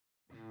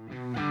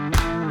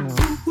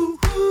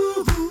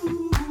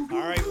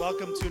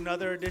welcome to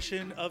another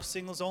edition of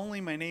Singles Only.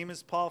 My name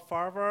is Paul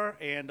Farvar,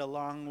 and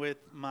along with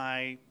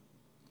my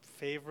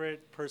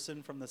favorite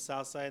person from the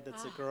South Side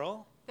that's a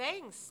girl.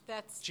 Thanks.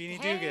 That's Jeannie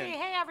Dugan.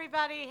 Hey,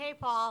 everybody. Hey,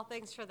 Paul.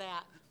 Thanks for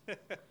that.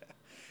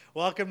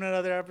 Welcome to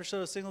another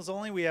episode of Singles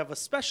Only. We have a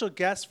special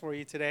guest for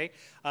you today.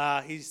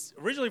 He's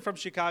originally from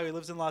Chicago. He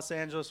lives in Los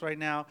Angeles right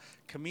now.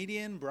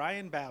 Comedian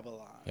Brian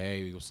Babylon.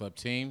 Hey, what's up,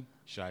 team?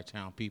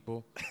 Chi-Town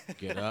people,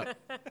 get up,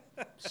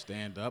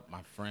 stand up.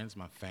 My friends,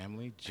 my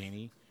family,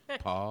 Jeannie,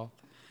 Paul.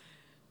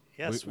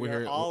 Yes,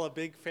 we're all a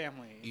big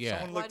family. Yeah. If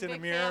someone looked in a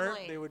big mirror,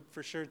 family. they would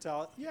for sure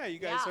tell, yeah, you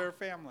guys are a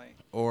family.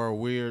 Or a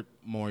weird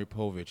Maury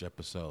Povich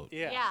episode.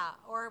 Yeah.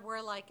 Or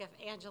we're like if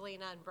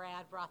Angelina and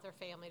Brad brought their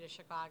family to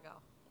Chicago.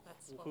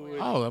 That's what we're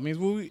Oh, I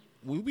mean,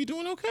 we'll be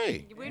doing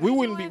okay.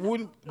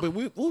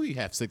 We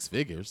have six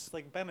figures. It's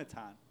like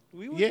Benetton.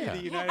 We would Yeah. be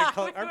the United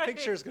Color. Our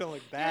picture is going to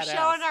look badass. You're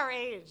showing our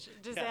age.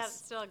 Does that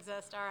Yes. still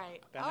exist? All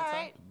right. Benetton? All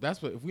right.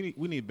 That's what if we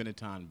need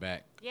Benetton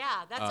back.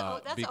 Yeah,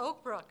 that's Be-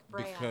 Oakbrook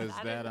brand. Because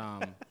I don't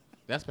know.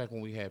 that's back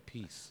when we had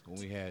peace, when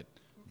we had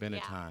Benetton.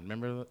 Yeah.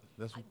 Remember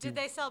that's what Did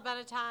they sell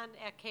Benetton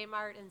at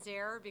Kmart and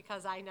Zare?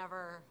 Because I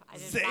didn't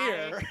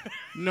Zare. buy.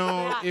 No,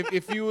 Yeah.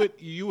 if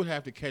you would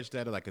have to catch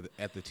that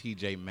at the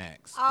TJ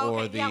Maxx Oh, or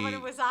okay. the Yeah, when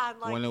it was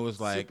on, like, when it was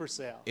like Super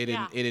sale. It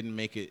didn't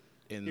make it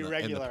in the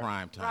Irregular.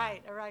 prime time.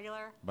 Right,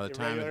 irregular. By the The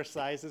time regular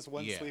sizes,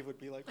 one yeah. sleeve would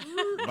be like,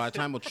 by the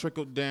time it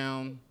trickled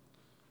down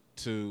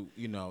to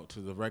to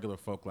the regular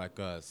folk like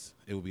us,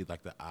 it would be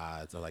like the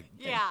odds are like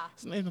Yeah.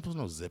 There's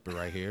no zipper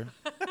right here.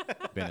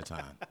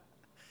 Benetton.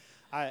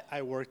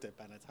 I worked at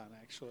Benetton,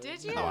 actually.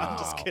 Did you? No, I'm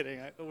just Wow. kidding.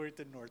 I worked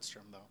at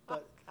Nordstrom, though.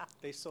 But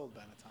they sold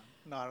Benetton.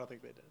 No, I don't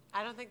think they did.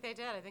 I don't think they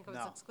did. I think it was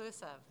No.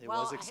 exclusive. It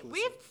well, was exclusive.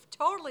 We've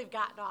totally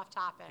gotten off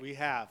topic. We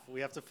have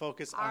to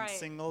focus All on right.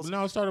 singles.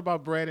 No, it started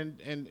about Brad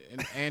and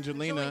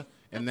Angelina,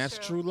 and That's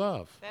that's true. true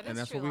love. That and is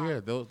that's true what we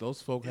hear. love.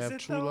 Those folk Is have it,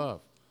 true though?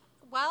 love.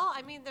 Well,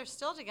 I mean, they're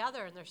still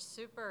together and they're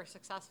super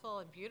successful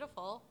and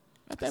beautiful.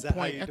 At Is that that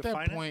how point, you at define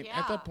that it? point, Yeah.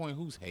 at that point,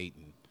 who's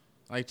hating?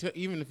 Like,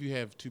 even if you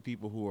have two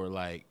people who are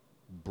like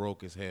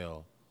broke as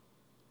hell,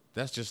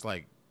 that's just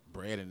like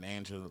Brad and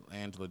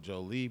Angela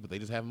Jolie, but they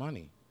just have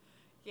money.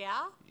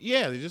 Yeah?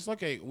 Yeah, they're just like,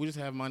 hey, we just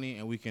have money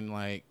and we can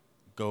like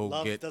go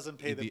Love get doesn't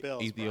pay the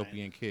bills,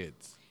 Ethiopian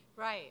kids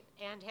Right.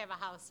 And have a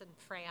house in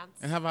France.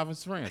 and have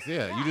office friends.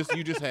 Yeah,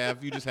 you just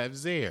have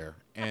Zare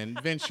and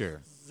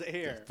Venture.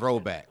 Zare.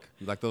 Throwback.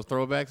 You like those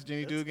throwbacks,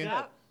 Jenny That's Dugan?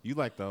 good. You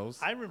like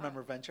those? I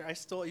remember Venture. I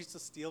used to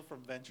steal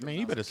from Venture. Man, when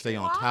you I was better a stay kid.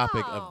 on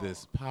topic Wow. of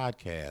this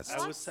podcast.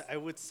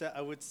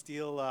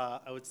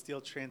 I would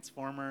steal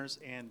Transformers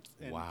and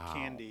Wow.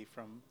 candy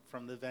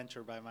from the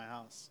Venture by my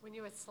house When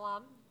you would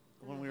slum?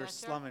 in when the we were venture?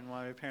 slumming.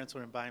 When my parents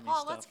wouldn't buy me Paul,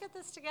 stuff. let's get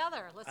this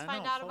together. Let's I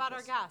find know, out about our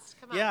focus. guest.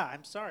 Come on. Yeah,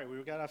 I'm sorry, we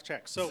got off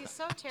track. So She's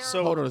so terrible.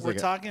 so Hold on a we're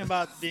second. talking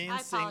about being I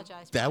single.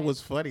 apologize. That Brian.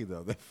 was funny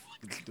though.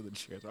 Do the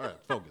chairs. All right,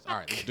 focus. All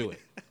right, let's do it.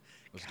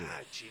 Let's do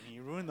God, it. Jeannie,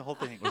 you ruined the whole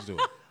thing. Let's do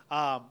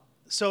it.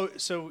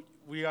 So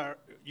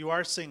you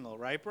are single,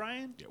 right,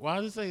 Brian? Well,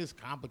 I just say it's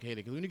complicated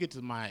because when you get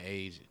to my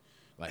age,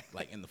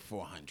 like in the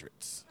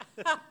 400s.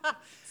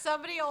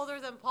 Somebody older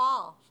than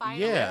Paul.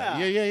 Finally. Yeah. I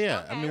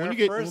Okay. mean, You're when our you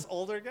get first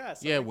older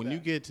guest. I yeah, like when that. you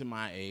get to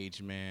my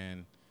age,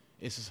 man,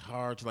 it's just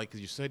hard to because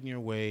you're set in your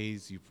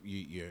ways.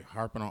 You're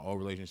harping on old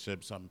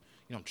relationships. I'm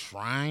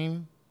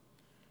trying,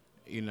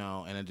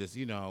 and it just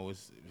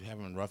it's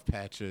having rough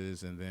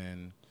patches, and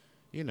then,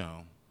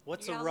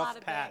 What's You a got rough lot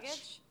of patch?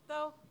 baggage,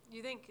 though?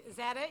 You think, is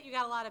that it? You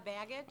got a lot of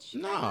baggage?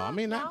 No, I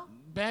mean No?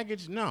 not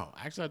baggage. No,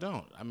 actually I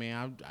don't. I mean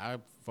I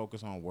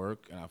focus on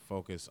work and I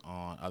focus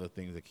on other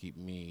things that keep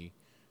me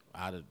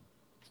out of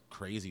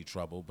crazy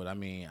trouble. But I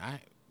mean I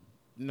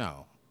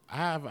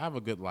have a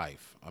good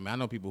life. I mean I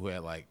know people who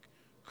had like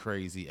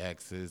crazy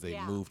exes. They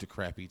Yeah. moved to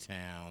crappy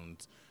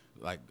towns.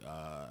 Like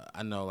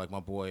I know like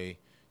my boy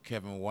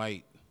Kevin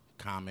White,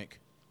 comic,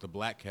 the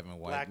black Kevin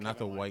White, Black not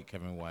Kevin the white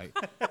Kevin White.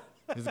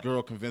 His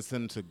girl convinced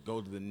him to go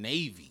to the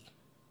Navy.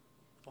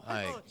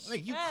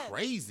 Like you shit.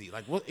 crazy.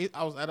 Like what?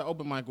 I was at an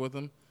open mic with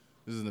him.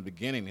 This is in the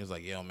beginning. He was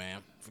like, "Yo,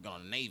 man, we're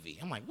going to Navy."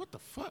 I'm like, "What the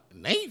fuck,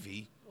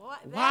 Navy?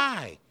 What?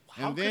 Why?"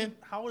 And then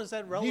How is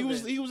that he relevant?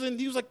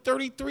 was like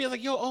 33. I was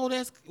like, "Yo,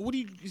 that's what do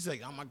you?" He's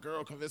like, "Oh, my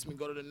girl convinced me to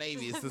go to the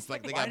Navy." It's just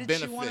like they Why got did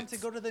benefits. she want him to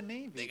go to the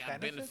Navy? They got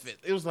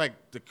benefits. It was like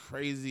the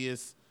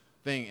craziest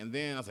thing. And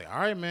then I was like, "All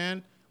right,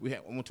 man." We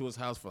went to his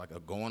house for like a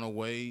going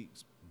away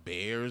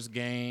Bears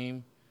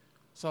game.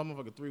 Saw him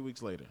like 3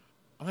 weeks later.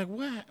 I'm like,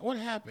 what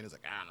happened? He's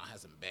like, I don't know, I had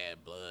some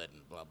bad blood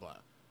and blah blah.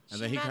 And She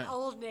then he meant kind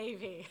Old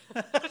Navy.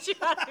 She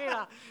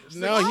meant,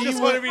 No, what he just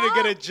the wanted me to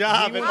get a fuck?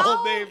 job in How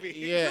Old Navy.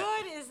 Yeah.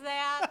 good is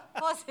that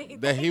pussy?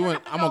 that he You're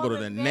went. gonna I'm gonna go to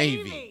to the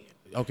Navy.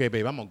 Okay,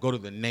 babe, I'm gonna go to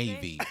the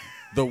Navy.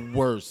 The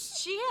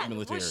worst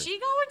military. Was she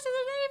going to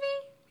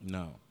the Navy?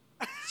 No,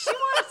 She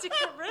wanted to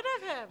get rid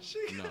of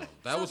him. no,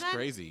 that was then-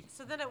 crazy.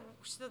 So they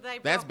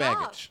That's broke up.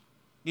 baggage.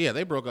 Yeah,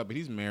 they broke up, but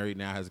he's married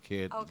now, has a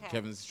kid. Okay.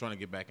 Kevin's trying to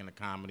get back into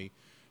comedy,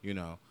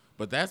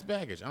 But that's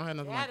baggage. I don't have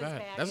nothing That like is that.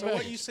 baggage. That's So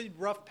baggage. what you say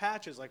rough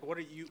patches? Like what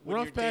are you? When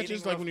Rough you're patches,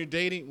 dating, like rough-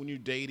 when you're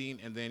dating,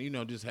 and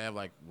then just have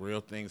like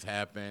real things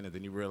happen, and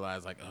then you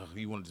realize like, oh,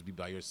 you want to just be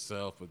by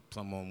yourself, but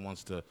someone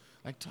wants to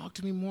like talk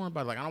to me more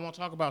about it. Like I don't want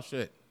to talk about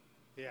shit.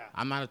 Yeah.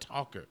 I'm not a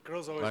talker.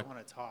 Girls always Like,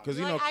 want to talk. 'cause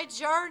You're you like, know- I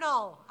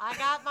journal. I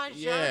got my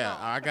journal. Yeah,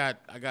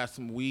 I got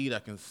some weed I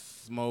can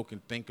smoke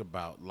and think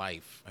about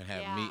life and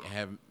have Yeah.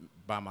 have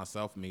by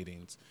myself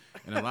meetings,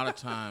 and a lot of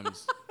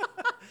times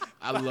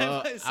I By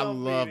love myself by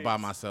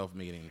meetings. myself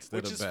meetings. They're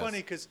Which the is best. funny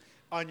because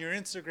on your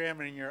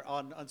Instagram and your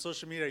on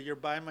social media, you're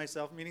by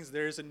myself meetings.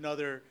 There is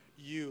another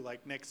you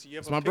like next to you. You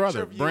have It's a my picture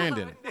brother of you.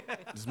 Brandon.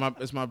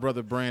 It's my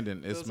brother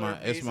Brandon. It's Those my are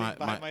it's my amazing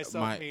by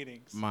myself my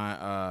meetings.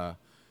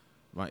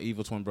 my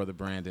evil twin brother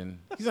Brandon.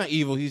 He's not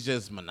evil. He's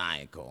just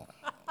maniacal.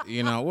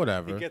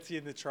 Whatever. It gets you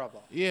into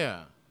trouble.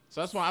 Yeah.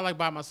 So that's why I like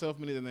by myself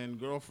meetings, and then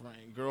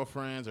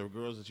girlfriends or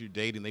girls that you're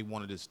dating, they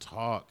want to just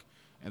talk,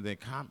 and then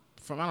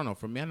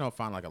for me, I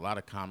find like a lot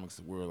of comics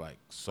that we're like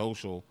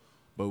social,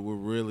 but we're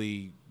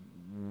really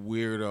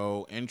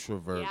weirdo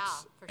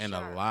introverts for in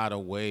sure. a lot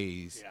of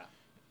ways. Yeah.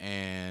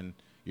 And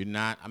you're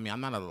not. I mean,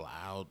 I'm not a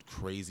loud,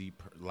 crazy,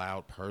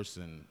 loud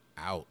person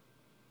out.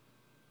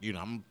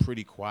 I'm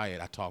pretty quiet.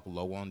 I talk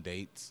low on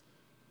dates.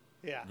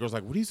 Yeah. Girls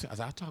like, what do you say? I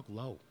said, I talk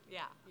low.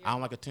 Yeah. I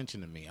don't like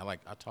attention to me.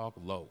 I talk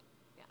low.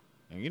 Yeah.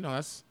 And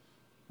that's,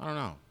 I don't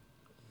know,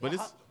 but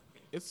Well,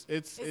 it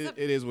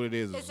is what it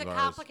is. It's as a far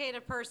as-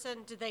 complicated person.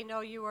 Did they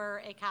know you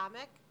were a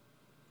comic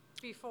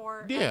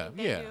before? Yeah,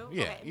 they yeah, knew?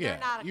 yeah, Okay, yeah. They're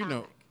not a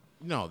comic.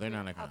 No, they're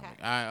not a comic.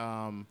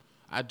 Okay.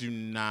 I do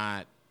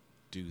not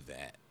do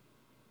that.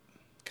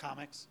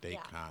 Comics. Date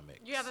Yeah. comics.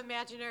 You have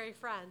imaginary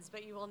friends,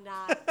 but you will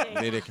not date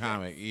Date a them.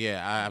 comic.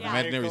 Yeah, I have Yeah.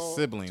 imaginary Medical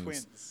siblings,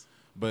 Twins.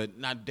 but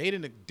not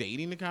dating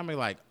the comic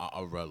like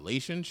a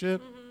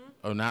relationship,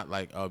 or not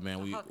like, oh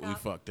man, we hookup.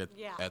 fucked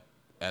Yeah.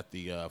 at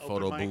the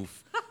photo mic.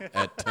 booth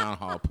at Town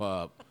Hall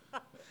Pub.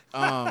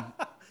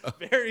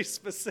 Very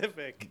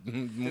specific.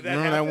 Remember that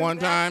happen? one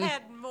time? That's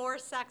had more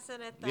sex in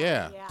it than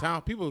Yeah, a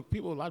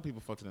lot of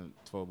people fucked in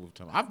the photo booth.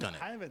 I've done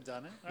it. I haven't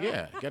done it. All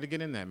Yeah, got to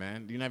get in there,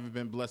 man. You never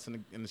been blessed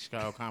in the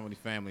Chicago comedy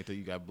family until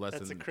you got blessed.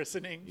 That's a in,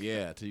 christening.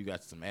 Yeah, until you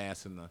got some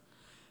ass in the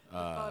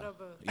photo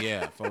booth.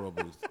 Yeah, photo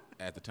booth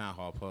at the Town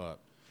Hall Pub.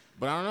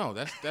 But I don't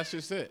know. That's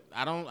just it.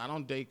 I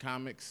don't date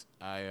comics.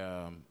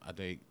 I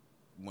date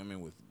women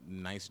with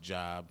nice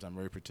jobs. I'm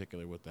very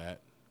particular with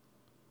that.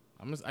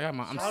 I'm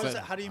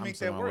How do you make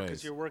set in that my work? ways.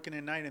 Because you're working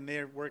at night and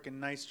they're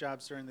working nice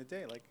jobs during the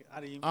day. Like, how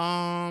do you?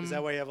 Is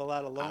that why you have a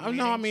lot of lone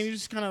no, I meetings? mean you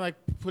just kind of like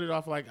put it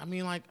off. Like I'm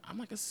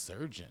like a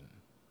surgeon.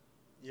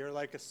 You're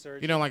like a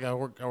surgeon. Like I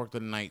work the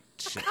night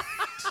shift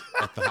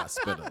at the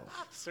hospital.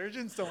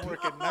 Surgeons don't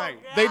work at night.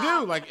 They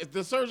do. Like if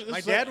the surgeon. My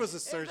dad was a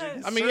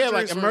surgeon. I mean, yeah,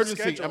 like Surgeries were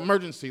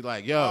emergency, scheduled.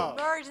 like yo,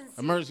 Emergency.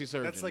 emergency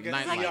surgeon. That's like a night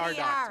It's like life. ER an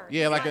doctor. ER.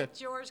 Yeah, like It's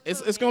George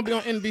it's Clooney. gonna be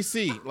on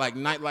NBC, like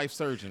nightlife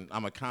surgeon.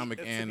 I'm a comic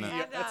It's and an a,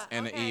 ER that's-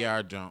 and okay. an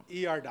ER jump.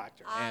 ER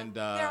doctor. And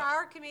there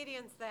are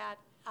comedians that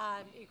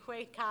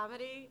equate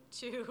comedy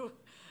to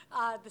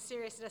the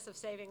seriousness of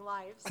saving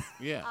lives.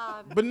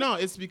 Yeah, but no,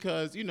 it's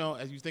because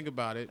as you think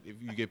about it, if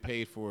you get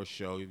paid for a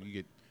show, if you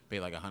get paid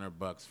like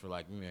 $100 for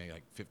like maybe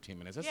like 15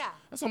 minutes.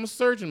 That's almost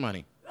surgeon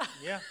money.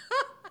 Yeah.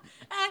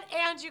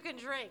 And you can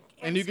drink.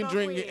 And you can smoke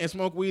drink weed. and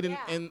smoke weed Yeah.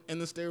 in the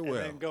And stairwell.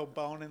 then go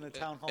bone in the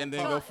town hall. And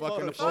then photo- go fuck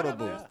in the photo shoot.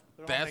 booth. Yeah, it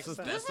all That's makes sense.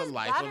 that's This the is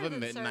life better of a than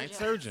midnight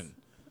surgeons. surgeon.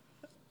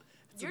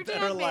 Your better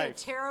dad made a life.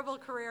 terrible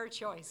career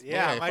choice.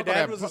 Yeah, Yeah, my fuck all dad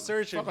that- was a fuck-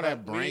 surgeon. fuck all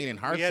that but brain we- and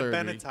heart we had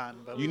surgery. Benetton,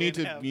 but You we need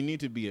didn't to have you need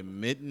to be a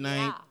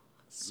midnight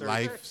surgery.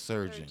 life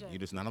surgeon. Surgeon. You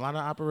just not a lot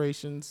of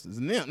operations.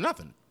 There's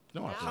nothing.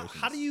 No operations.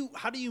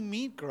 How do you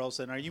meet girls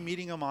then? Are you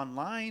meeting them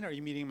online? Are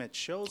you meeting them at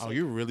shows? Oh, Like-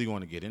 you're really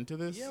going to get into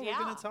this? Yeah, we're Yeah.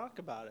 gonna talk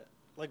about it.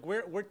 Like,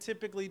 where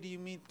typically do you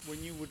meet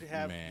when you would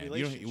have Man,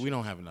 relationships? we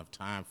don't have enough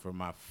time for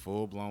my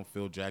full-blown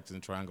Phil Jackson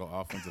triangle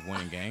offensive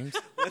winning games.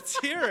 Let's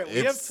hear it. We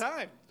have It's-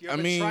 time. You I have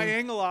a mean-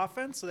 triangle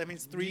offense, so that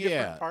means three Yeah.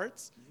 different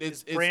parts.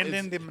 Is It's-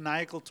 Brandon it's- the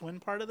maniacal twin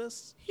part of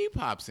this? He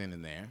pops in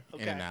there,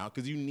 in and Okay. out,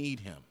 because you need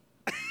him.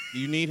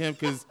 You need him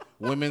because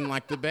women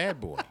like the bad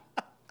boy.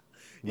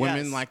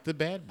 Women Yes. like the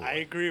bad boy. I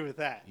agree with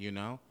that.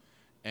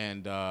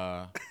 And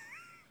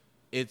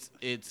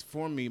it's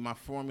for me. My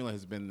formula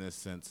has been this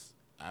since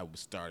I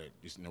was started.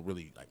 Just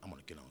really like I'm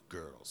gonna get on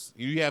girls.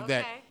 You have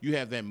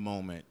that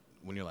moment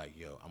when you're like,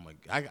 yo,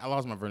 I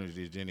lost my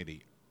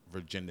virginity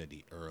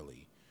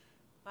early.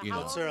 But You how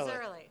know. old is Early.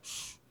 early?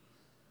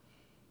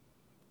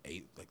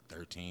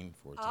 13,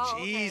 14. Oh,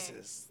 okay.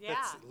 Jesus, Yeah,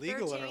 that's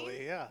legal 13?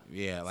 early. Yeah.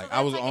 Yeah, like So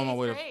I was that's like on my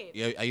way to eighth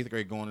yeah, 8th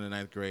grade going into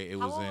 9th grade. It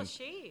How was old in. was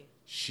she?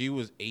 She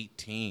was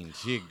 18.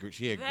 She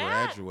had That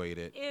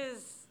graduated.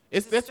 is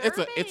It's a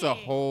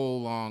disturbing.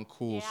 whole long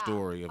cool Yeah.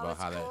 story Oh, about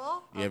it's how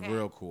cool? that. Yeah, Okay.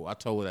 real cool. I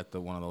told it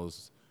at one of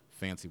those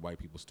fancy white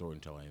people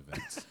storytelling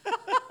events.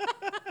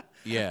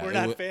 Yeah, We're it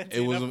not wa- fancy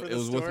it was enough for the it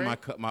was with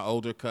story? my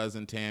older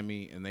cousin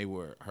Tammy, and they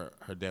were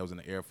her dad was in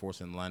the Air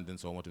Force in London,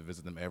 so I went to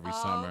visit them every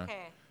Oh, summer.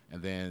 okay.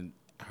 And then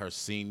her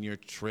senior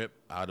trip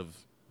out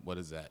of what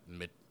is that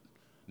mid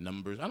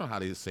numbers? I don't know how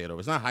they say it over.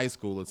 It's not high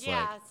school. It's Yeah,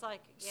 like it's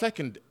like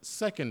yeah.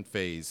 second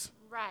phase.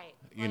 Right.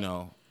 You like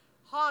know,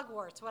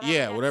 Hogwarts, whatever.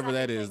 yeah, that whatever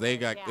that second is. thing They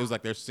got yeah. it was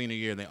like their senior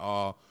year, and they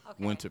all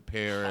Okay. went to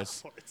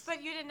Paris.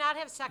 But you did not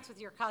have sex with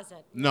your cousin.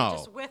 You No, were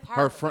just with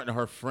her.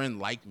 her friend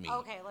liked me.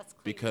 Okay, let's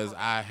clean because okay.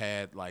 I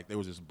had like there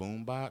was this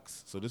boom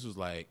box. So this was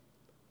like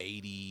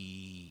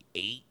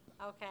 88.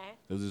 Okay.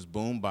 There was this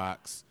boom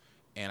box,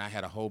 and I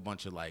had a whole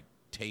bunch of like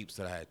tapes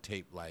that I had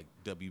taped like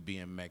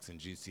WBMX and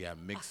GCI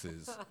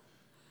mixes,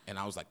 and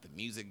I was like the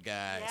music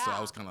guy, so I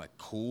Yeah. was kind of like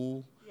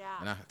cool. Yeah.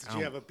 And I Did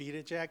you have a Beat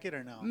It jacket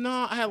or no?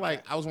 No, I had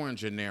like I was wearing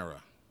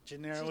Genera.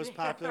 Genera was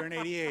popular in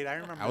 '88. I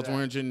remember. I was that.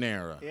 wearing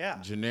Genera. Yeah.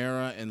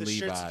 Genera and the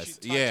shirts that Levi's.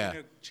 you touch Yeah. and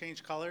you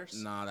change colors.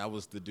 Nah, that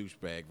was the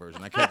douchebag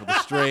version. I kept it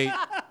straight,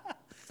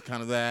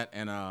 kind of that,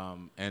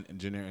 and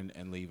Genera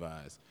and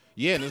Levi's.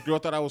 Yeah, and this girl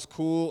thought I was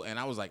cool, and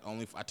I was like,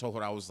 I told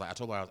her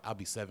I'll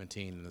be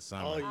 17 in the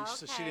summer. Oh,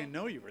 so she Okay. didn't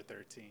know you were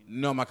 13.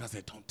 No, my cousin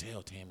said, "Don't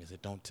tell, Tammy." I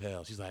said, "Don't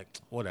tell." She's like,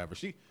 "Whatever."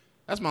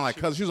 That's my like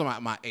cousin. She was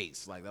my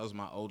ace. Like that was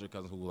my older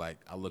cousin who like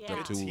I looked Yeah.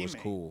 up to, Good who was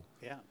teammate. cool.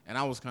 Yeah. And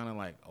I was kind of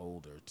like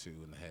older too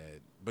in the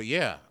head. But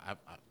yeah, I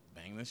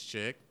banged this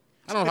chick.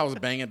 I don't know if I was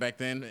banging back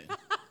then,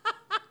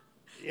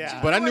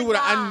 Yeah. but I You knew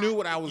were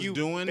what I was you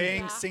doing.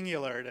 bang Yeah.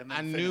 singular and then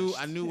I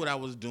finished. knew what I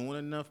was doing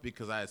enough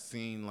because I had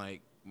seen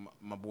like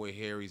my boy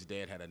Harry's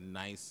dad had a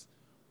nice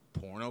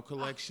porno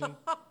collection.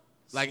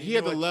 Like So he you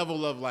had knew the what-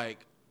 level of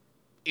like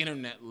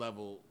internet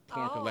level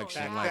porn Oh,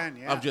 collection, Back like then,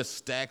 yeah. of just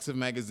stacks of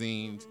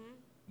magazines,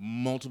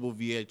 multiple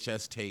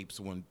VHS tapes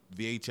when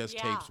VHS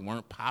Yeah. tapes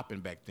weren't popping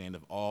back then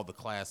of all the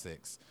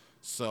classics.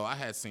 So I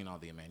had seen all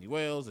the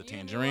Emmanuels, the You knew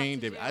what Tangerine.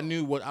 to do. I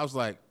knew what I was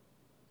like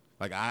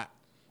You I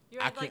were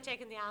like could-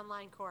 taking the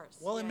online course.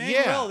 Well, yeah.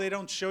 Emmanuel, Yeah. they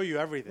don't show you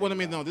everything. well, I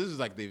mean, though. no, this is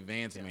like the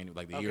advanced manual,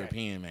 like the Okay.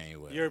 European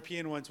manual.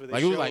 European ones where they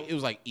Like show it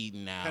was like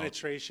eating out.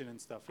 penetration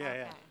and stuff. Yeah,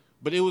 yeah. Okay.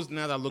 But it was,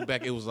 now that I look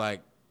back, it was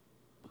like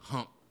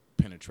hump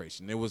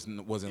penetration. It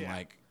wasn't Yeah.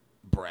 like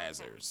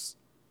brazzers.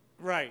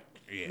 Right.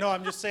 Yeah. No,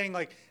 I'm just saying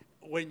like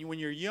when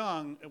you're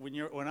young,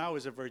 when I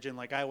was a virgin,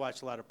 like I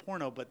watched a lot of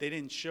porno, but they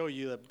didn't show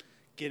you the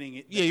getting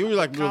it. Yeah, you were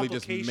like really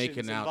just complications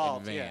making out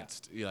involved,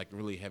 advanced. You're like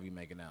really heavy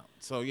making out.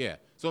 So yeah.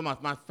 So my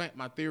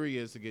theory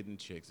is to getting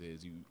chicks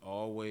is you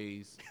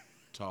always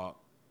talk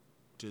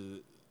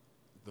to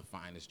the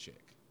finest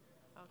chick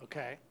Yeah.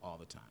 Okay. all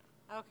the time.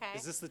 Okay.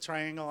 Is this the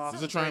triangle This office?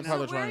 is a triangle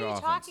right so now? parlor. where are you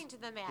triangle talking offense.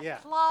 to them at? Yeah.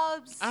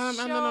 Clubs, No. I don't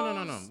shows, go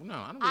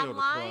to online?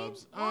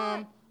 clubs.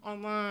 What?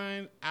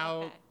 Online,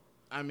 out. Okay.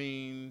 I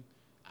mean,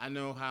 I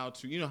know how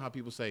to. You know how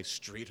people say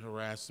street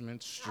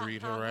harassment. Uh-huh.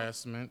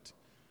 Harassment.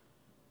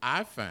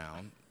 I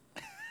found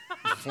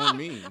for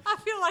me. I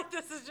feel like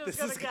this is just This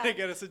gonna is gonna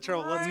get us in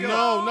trouble. Let's real-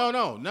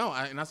 go. No.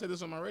 And I say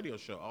this on my radio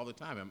show all the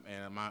time.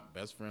 And my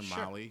best friend Sure.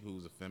 Molly,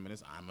 who's a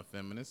feminist, I'm a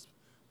feminist,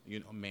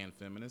 man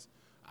feminist.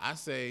 I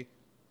say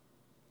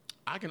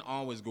I can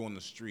always go in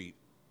the street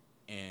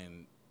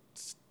and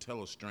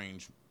tell a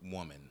strange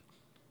woman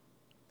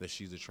that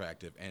she's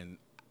attractive, and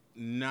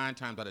 9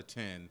 times out of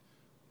 10,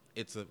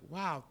 it's a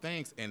wow,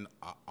 thanks, and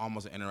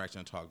almost an interaction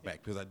and talk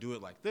back because I do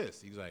it like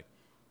this. He's like,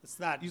 It's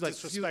not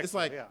disrespectful. it's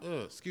like, yeah.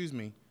 excuse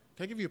me,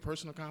 can I give you a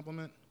personal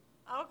compliment?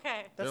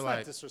 Okay. That's They're not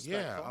like,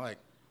 disrespectful. Yeah, I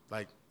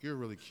like you're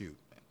really cute.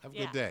 Have a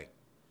Yeah. good day,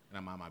 and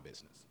I mind my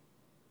business.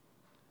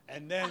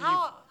 And then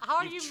How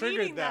are you've you triggered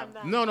meeting them.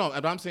 them then? No,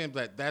 but I'm saying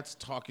that's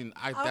talking.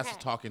 That's Okay.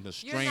 talking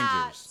to You're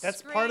not strangers.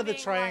 That's part of the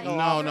screaming triangle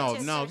like, No,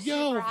 "Your no. tits are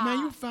Yo, super man,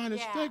 you hot." fine as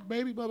Yeah. fuck,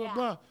 baby. Blah blah Yeah.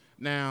 blah.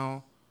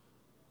 Now,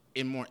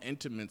 in more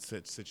intimate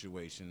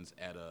situations,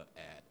 at a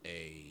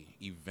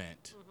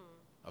event,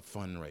 Mm-hmm. a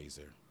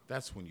fundraiser,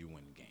 that's when you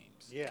win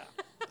games. Yeah.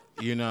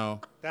 You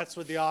know. That's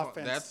with the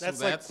offense. That's,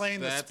 like that's- playing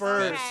the that's-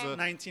 Spurs that's,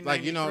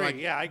 1993. Like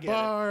like yeah, I get it.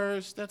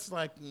 bars. That's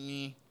like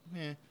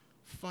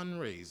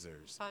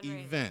fundraisers,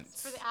 Fundraisers.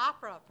 events. For the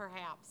opera,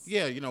 perhaps.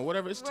 Yeah,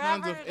 whatever. It's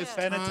tons Wherever of it it's is.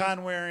 tons-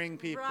 Benetton wearing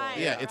people. Right.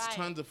 Yeah, it's right.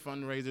 tons of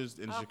fundraisers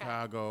in Okay.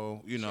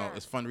 Chicago. Sure.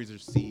 It's fundraiser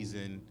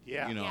season.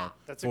 Yeah. Yeah.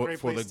 That's a for, great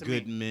for place the to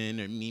good meet. men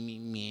or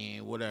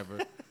me, whatever.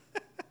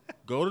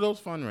 Go to those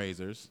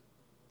fundraisers.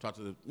 Talk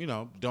to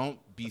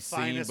don't be seen,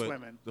 finest but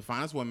women. the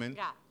finest women.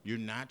 Yeah. You're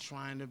not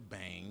trying to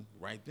bang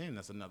right then.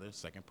 That's another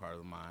second part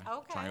of my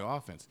Okay. triangle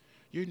offense.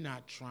 You're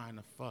not trying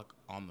to fuck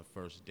on the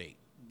first date.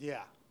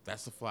 Yeah.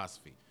 That's the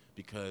philosophy.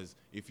 Because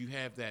if you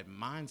have that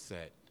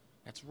mindset,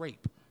 that's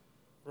rape.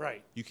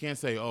 Right. You can't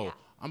say, "Oh, Yeah.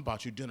 I'm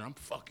about you dinner. I'm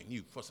fucking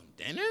you for some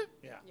dinner."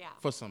 Yeah. Yeah.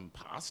 For some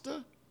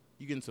pasta?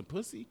 You getting some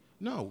pussy?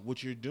 No,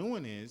 what you're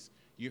doing is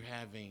you're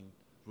having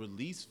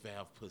release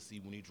valve pussy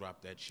when you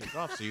drop that chick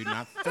off, so you're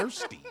not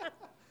thirsty.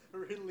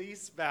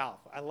 Release valve.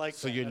 I like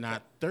So that. you're Okay.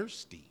 not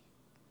thirsty.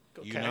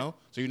 You Okay. know?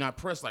 So you're not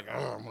pressed like,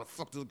 "Oh, I'm gonna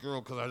fuck this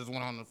girl because I just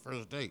went on the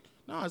first date."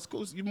 No, it's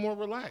cool. You're more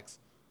relaxed.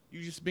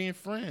 You're just being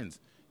friends.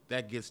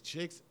 That gets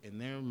chicks in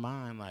their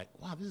mind like,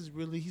 "Wow,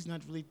 he's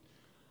not really."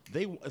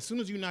 As soon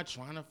as you're not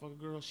trying to fuck a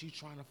girl, she's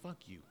trying to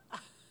fuck you.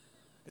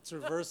 It's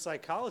reverse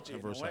psychology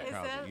Reverse in a way. Is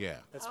psychology. it? Yeah.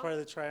 That's part of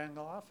the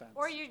triangle offense.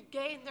 Or you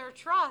gain their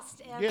trust,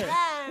 and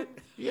Yeah. then,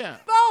 Yeah.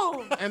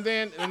 boom. And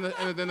then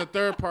the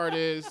third part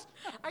is,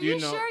 Are you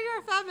sure you're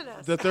a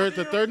feminist?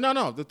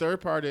 the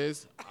third part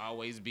is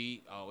always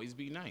be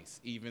nice,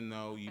 even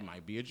though you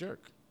might be a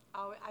jerk.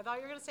 Oh, I thought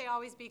you were going to say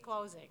always be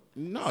closing.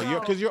 No, So-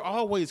 because you're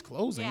always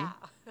closing. Yeah.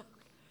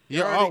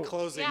 You're already al-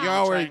 closing. Yeah. You're on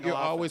already triangle you're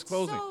always offense.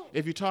 closing. So-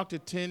 If you talk to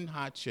 10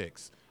 hot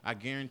chicks, I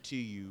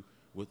guarantee you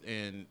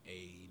within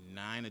a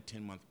 9 to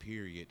 10 month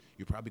period,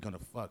 you're probably gonna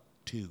fuck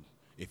 2.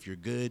 If you're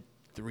good,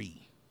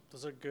 3.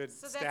 Those are good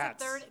So stats.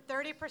 that's a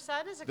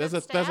 30% is a There's good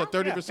a stat? 30%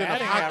 Yeah, of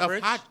batting hot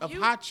average.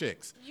 You- hot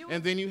chicks, you-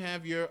 and then you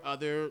have your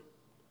other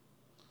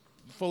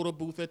photo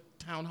booth at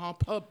town hall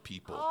pub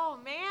people. Oh,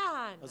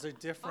 man. Those are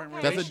different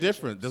Okay. That's a relationships.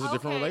 different. There's a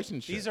different Okay.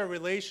 relationship. These are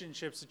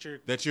relationships that you're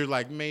that you're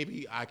like,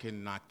 maybe I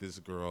can knock this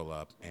girl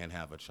up and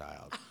have a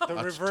child. the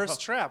reverse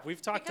trap.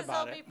 We've talked Because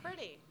about they'll it. be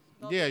pretty.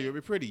 Yeah, you'll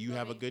be pretty. You they'll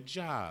have a be good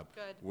job.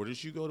 good. Where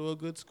did you go to a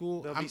good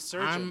school? They'll be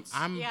surgeons.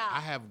 Yeah. I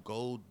have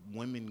gold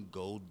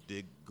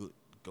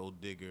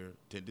digger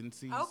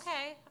tendencies.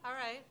 Okay, all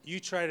right. You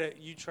try to.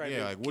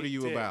 Yeah, like what are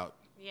you dig. about?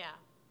 Yeah.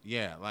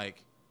 Yeah,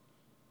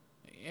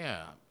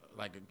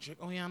 like a chick.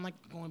 Oh yeah, I'm like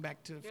going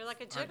back to You're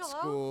like a art gigolo?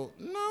 school.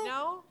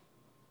 No.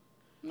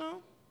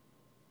 No?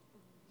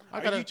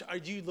 Are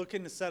you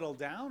looking to settle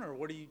down, or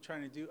what are you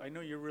trying to do? I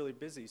know you're really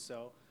busy,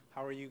 so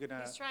how are you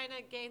gonna? He's trying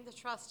to gain the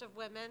trust of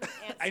women.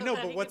 And I so know,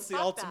 that but he what's can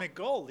the fuck them. ultimate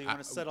goal? Do you want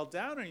I- to settle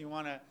down, or you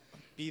want to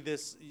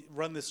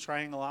run this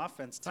triangle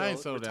offense till I ain't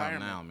settled down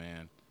retirement? now,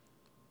 man.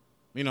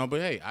 But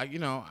hey,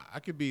 I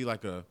could be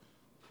like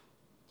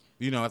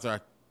after I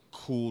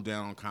cool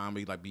down on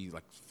comedy, like be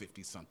like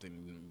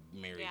 50-something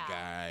married Yeah.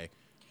 guy.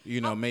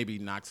 Well, Maybe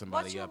knock What's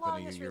somebody your up in a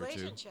longest year or two.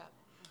 relationship?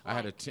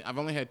 I've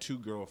only had 2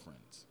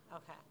 girlfriends.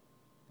 Okay.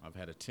 I've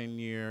had a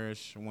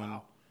 10-year-ish one,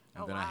 Wow.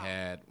 and Oh, then wow. I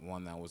had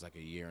one that was like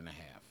a year and a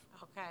half,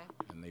 Okay.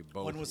 and they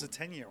both. When was the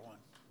 10-year one?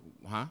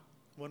 Huh?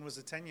 When was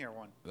the 10-year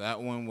one?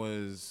 That one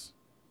was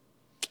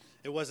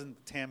It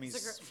wasn't Tammy's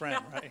It's a gr-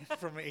 friend, right?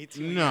 From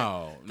 18.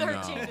 no,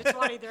 13 no, to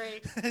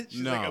 23. She's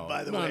no, like, oh,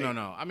 by the way.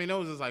 no. I mean, it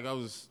was just like I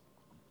was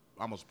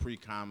almost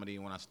pre-comedy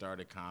when I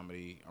started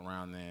comedy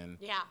around then.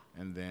 Yeah.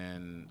 And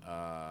then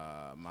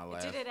my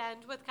last. Did it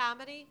end with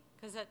comedy?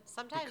 Because it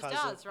sometimes Because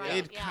does, of- right?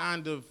 It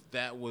kind of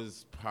that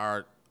was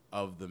part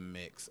of the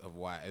mix of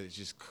why it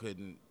just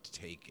couldn't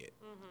take it.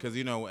 Because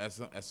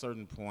at a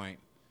certain point,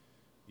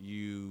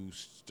 you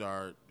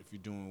start if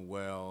you're doing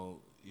well,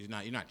 you're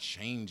not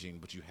changing,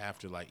 but you have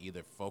to like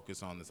either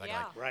focus on this. Like,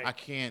 Yeah. Right. I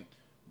can't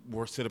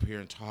sit up here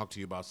and talk to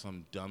you about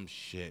some dumb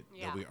shit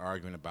Yeah. that we're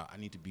arguing about. I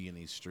need to be in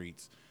these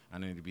streets. I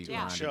need to be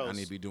Yeah. grinding. I Shows.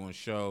 need to be doing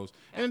shows.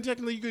 And then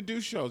technically, you could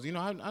do shows.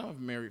 I have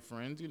married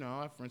friends.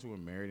 I have friends who are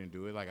married and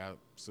do it. Like, I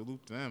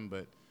salute them.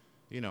 But,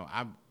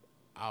 I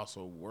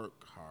also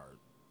work hard,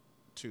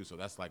 too. So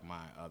that's like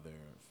my other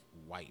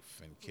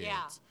wife and kids.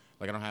 Yeah.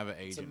 Like, I don't have an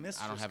It's a agent. I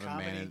mistress don't have a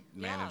comedy.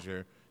 Yeah. manager.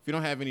 If you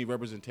don't have any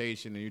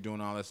representation and you're doing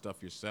all that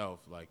stuff yourself,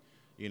 like,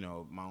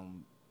 my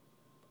own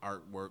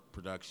artwork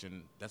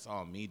production, that's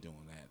all me doing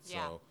that.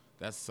 Yeah. So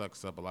that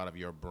sucks up a lot of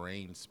your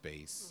brain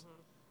space.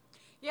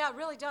 Yeah, it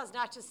really does.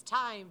 Not just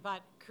time,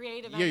 but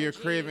creative Yeah, you're energy.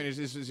 craving. It's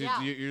just,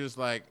 Yeah. you're just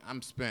like,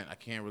 I'm spent. I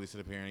can't really sit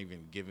up here and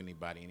even give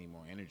anybody any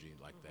more energy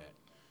like that.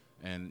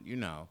 And,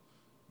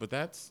 but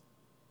that's,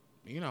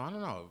 I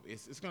don't know.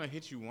 It's going to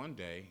hit you one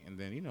day. And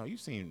then,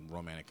 you've seen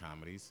romantic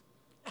comedies.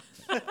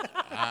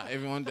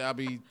 Every one day I'll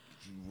be You're gonna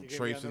be on the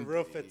traipsing.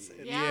 roof at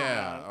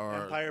Yeah,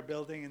 or Empire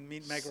Building and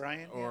meet Meg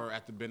Ryan. or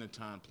at the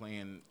Benetton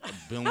playing a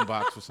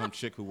boombox for some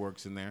chick who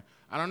works in there.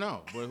 I don't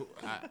know, but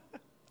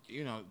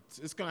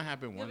it's gonna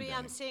happen You'll one be day.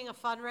 emceeing a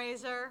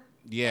fundraiser.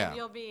 Yeah. And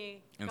you'll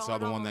be And going saw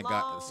the home one that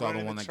alone. saw the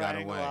Running one a that got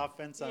triangle away.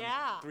 offense on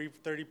Yeah.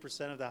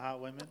 30% of the hot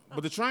women.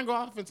 But the triangle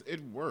offense,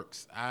 it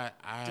works.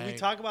 Did we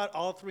talk about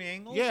all 3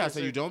 angles? Yeah, or so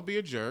is you it- don't be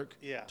a jerk.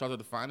 Yeah. Talk to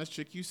the finest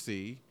chick you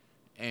see,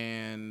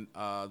 and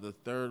the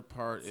third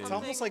part is. It's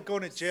almost like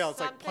going to jail. It's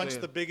like Something- punch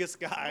the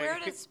biggest guy. Where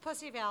does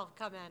pussy valve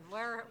come in?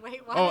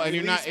 Wait, what? Oh, is- and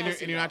you're not, least and you're,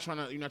 pussy and you're not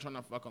valve. trying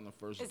to fuck on the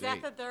first Is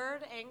date. that the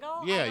third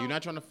angle? Yeah, I you're don't-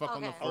 not trying to fuck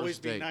on the Okay. first Always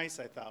be date. nice,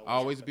 I thought.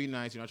 Always be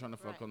nice. You're not trying to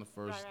fuck Right. on the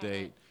first Right,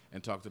 date right.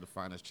 and talk to the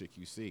finest chick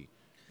you see.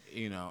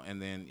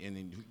 And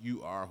then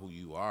you are who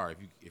you are.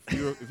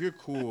 If you're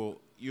cool,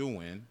 you'll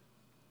win,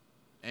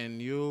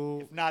 and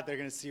you'll If not, they're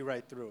going to see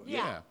right through it.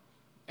 Yeah.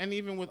 And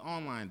even with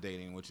online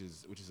dating, which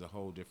is a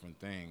whole different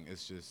thing.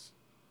 It's just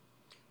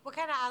What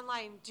kind of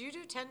online? Do you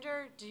do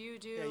Tinder? Do you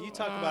do? Yeah, you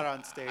talk about it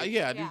on stage.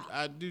 yeah, Yeah.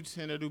 I do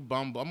tend to do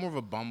Bumble. I'm more of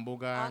a Bumble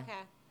guy Okay.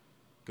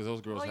 because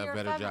those girls Well, have you're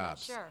better feminine,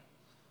 jobs. Sure.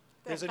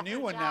 There's They a have new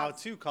better one now,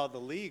 jobs. too, called The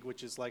League,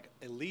 which is like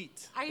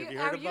elite. Are you? Have you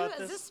heard about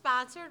Is this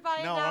sponsored by?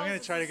 No, now? I'm going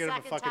Is to try to this get the him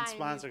a second fucking time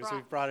sponsor you've because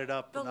we've brought it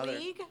up. The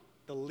League?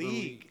 The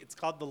League. It's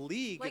called The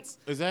League. Like- It's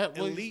Is that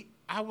what- elite?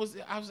 I was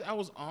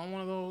on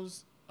one of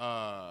those.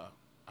 I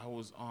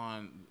was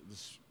on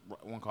this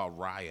one called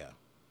Raya,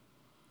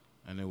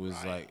 and it was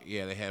Raya. like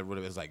they had rid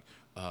of it. It's like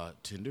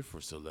Tinder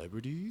for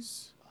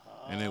celebrities,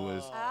 and it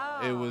was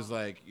Oh.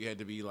 like you had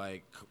to be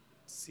like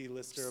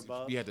C-lister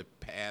above. you had to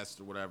pass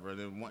or whatever, and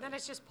then one. Then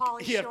it's just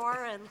Pauly Yeah.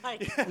 Shore and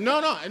like. No,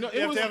 it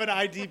You have was to have an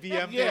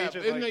IDBM yeah, page.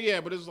 of, isn't like- it?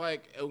 Yeah, but it was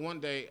like one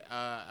day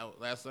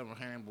last summer,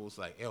 Hannibal was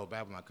like, "Yo,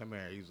 Babylon, come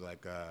here." He was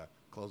like,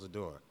 "Close the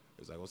door."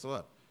 He was like, "What's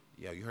up?"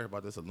 Yeah, you heard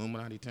about this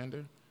Illuminati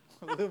Tinder?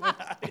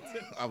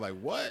 I'm like,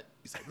 what?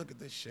 He's like, look at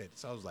this shit.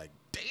 So I was like,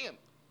 damn.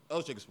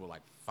 Those chicks were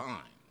like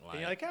fine. And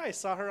you're like, I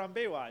saw her on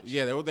Baywatch.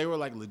 Yeah, they were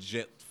like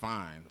legit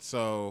fine.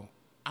 So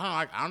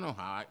I don't know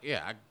how.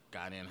 I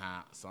got in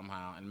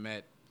somehow and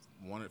met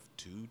one or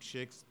two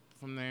chicks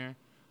from there.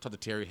 Talked to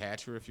Terry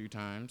Hatcher a few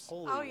times.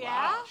 Holy Oh, wow.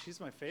 yeah?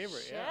 She's my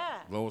favorite. Shit. Yeah.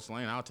 Lois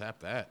Lane, I'll tap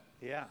that.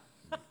 Yeah.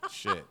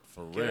 Shit,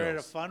 for Get her at real.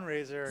 a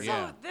fundraiser. So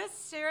Yeah. this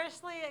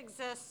seriously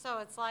exists. So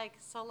it's like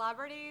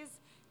celebrities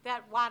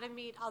that want to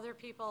meet other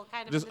people,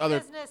 kind of Just in the other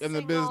business. in the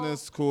single.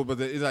 business, cool, but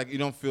it's like you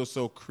don't feel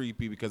so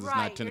creepy because it's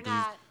Right, not Tinder. you're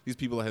not- These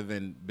people have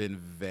been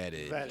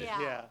vetted. Vetted,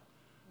 Yeah. yeah.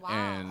 Wow.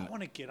 And I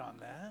want to get on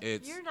that.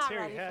 It's You're not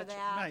Terry ready Hatcher. for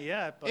that. Not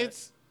yet, but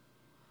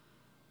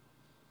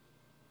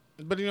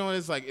but you know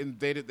it's like and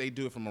they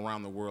do it from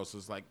around the world, so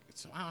it's like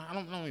I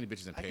don't know any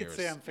bitches in I Paris. could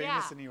say I'm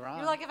famous in Iran.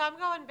 You're like, if I'm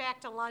going back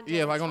to London.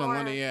 Yeah, if I go to for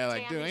London, yeah,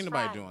 like dude, Tammy's ain't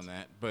nobody friend. doing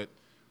that. But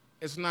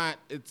it's not.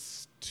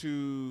 It's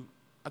too.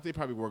 I think it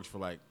probably works for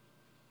like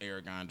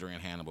Eric Andre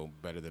and Hannibal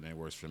better than it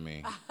works for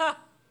me.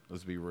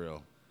 Let's be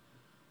real.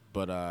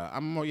 But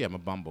I'm a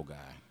Bumble guy.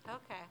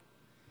 Okay.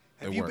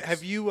 Have It you works.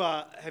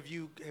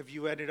 have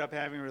you ended up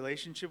having a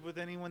relationship with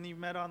anyone that you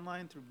met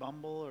online through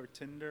Bumble or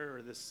Tinder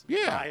or this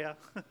Yeah. Maya?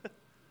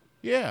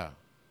 Yeah,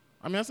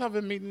 I mean that's how I've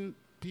been meeting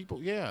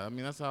people. Yeah, I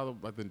mean that's how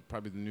I've been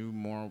probably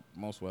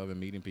most way I've been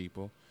meeting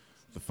people.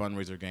 The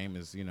fundraiser game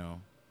is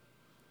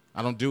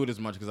I don't do it as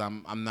much because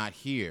I'm not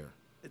here.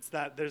 It's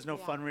that there's no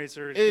Yeah.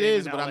 fundraiser. It game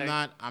is, in but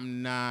LA.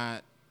 I'm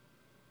not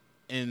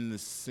in the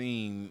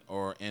scene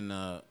or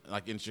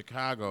like in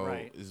Chicago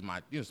Right. is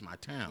my it's my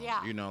town.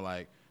 Yeah.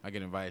 Like I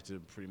get invited to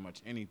pretty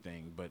much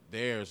anything, but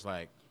there's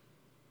like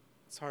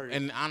It's hard.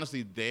 and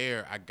honestly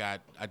there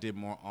I did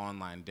more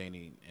online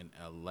dating in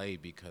LA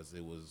because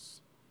it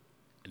was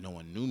no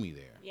one knew me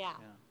there. Yeah.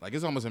 Like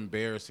it's almost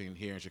embarrassing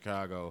here in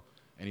Chicago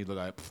and you look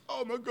like,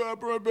 oh my God,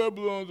 Brian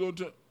Babylon's on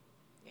town.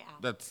 Yeah.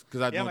 That's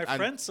because I yeah, don't my I,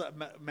 friends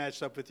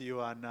matched up with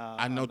you on.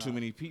 I know too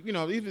many people.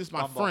 Even if it's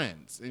my Bumble.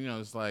 friends. And,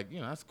 it's like,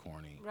 that's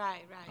corny. Right.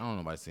 I Right. don't know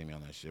nobody see me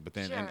on that shit. But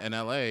then Sure. in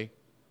LA,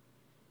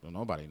 don't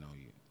nobody know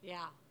you.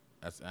 Yeah.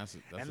 That's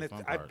And the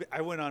fun part.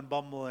 I went on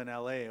Bumble in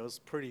LA. It was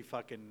pretty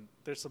fucking.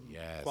 There's some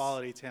Yes.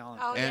 quality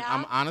talent. Oh, there. And yeah?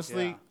 I'm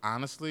honestly,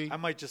 I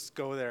might just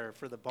go there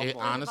for the Bumble.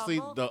 honestly,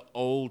 Bumble? the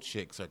old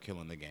chicks are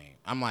killing the game.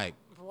 I'm like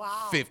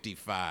Wow.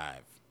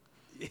 55.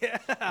 Yeah.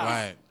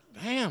 Like,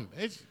 damn,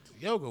 it's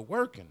yoga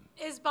working.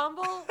 Is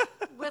Bumble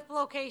with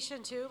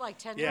location too, like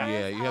Tinder? Yeah.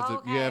 Yeah, is? you have Oh,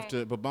 to. You have okay.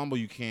 to. But Bumble,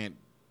 you can't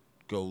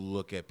go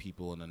look at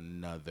people in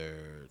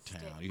another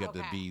town. You have to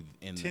Okay. be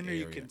in Tinder, the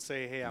you area. can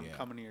say, "Hey, I'm Yeah.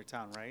 coming to your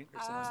town," right? Or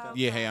something like that.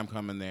 Yeah, hey, I'm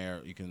coming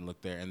there. You can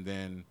look there, and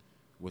then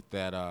with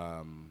that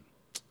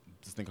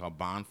this thing called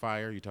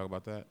Bonfire, you talk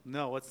about that.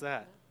 No, what's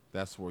that?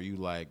 That's where you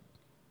like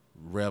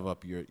rev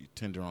up your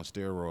Tinder on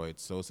steroids.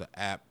 So it's an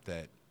app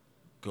that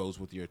goes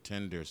with your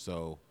Tinder,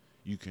 so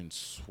you can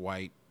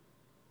swipe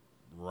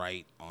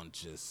right on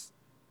just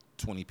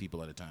 20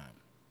 people at a time.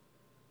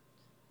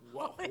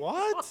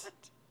 What?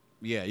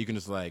 Yeah, you can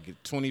just like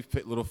get 20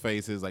 little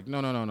faces, like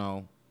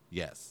no,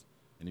 yes,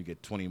 and you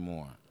get 20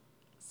 more.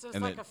 So it's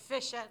and like it- a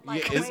fish at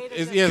like Yeah, a way to it's-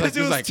 just- yeah, Because like-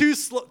 it was like- too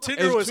slow.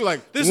 Tinder It's was too,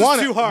 like this one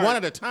is too hard. one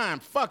at a time.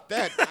 Fuck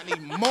that. I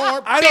need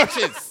more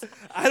bitches.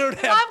 I don't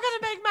If have. I'm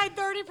gonna make my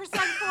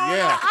 30% formula,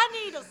 Yeah. I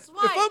need a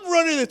swipe. If I'm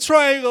running the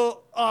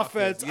triangle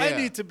offense, I yeah.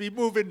 need to be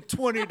moving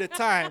 20 at a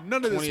time.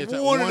 None of 20 this at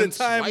a one at a one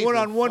time, swipe,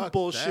 one-on-one fuck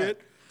bullshit.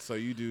 that. So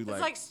you do It's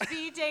like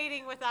speed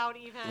dating without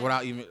even.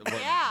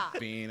 Yeah.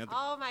 being at the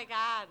Oh my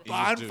God. You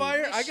just do.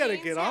 Bonfire? I gotta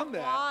Machines get have on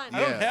that. won. I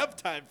don't Yeah. have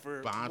time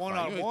for bonfire.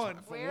 one-on-one. You ain't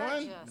time for We're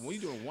one. just- We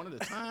doing one at a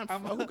time.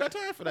 Fuck, who got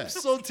time for that?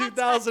 So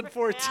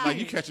 2014. Yeah. Like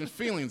you catching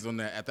feelings on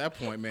that at that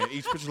point, man.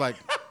 Each picture like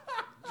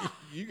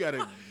you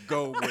gotta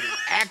go where the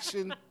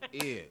action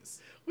is.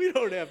 We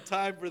don't have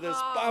time for this.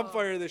 Oh.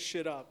 Bonfire this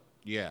shit up.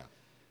 Yeah.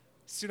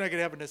 Soon I could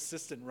have an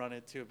assistant run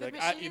it too. Be The like,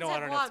 machines you know, I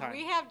have don't won. have time.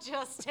 We have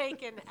just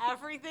taken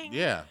everything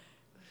Yeah.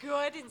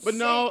 good and But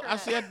no,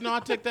 sacred. I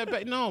take that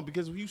back. No,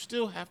 because you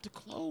still have to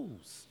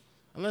close.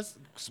 Unless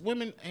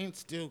women ain't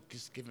still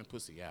just giving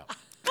pussy out.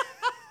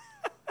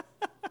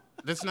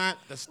 That's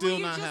still Well,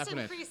 you not just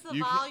happening. increase the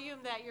You can't- volume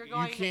that you're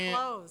going to can't-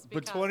 close. But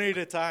because- 20 at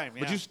a time.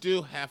 Yeah. But you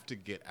still have to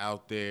get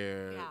out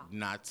there, Yeah.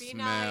 not Be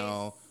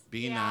smell, nice. be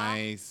Yeah.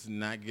 nice,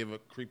 not give a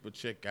creep a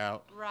chick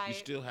out. You Right.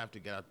 still have to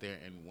get out there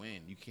and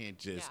win. You can't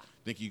just Yeah.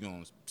 think you're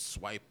gonna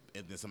swipe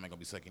and then somebody gonna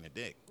be sucking a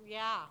dick.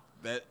 Yeah.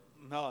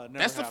 no, it never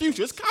That's the happens.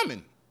 future. It's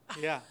coming.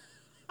 Yeah.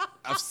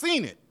 I've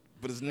seen it,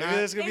 but it's not.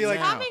 there's gonna It's be like-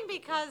 coming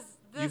because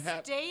You this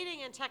have-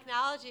 dating and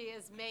technology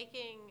is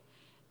making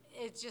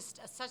it just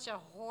such a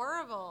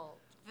horrible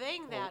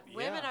thing that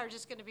women yeah. are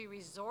just going to be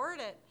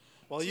resorted.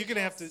 Well, you're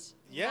gonna have to. just-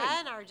 Yeah.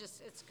 Men are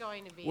just. It's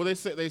going to be. Well,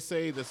 they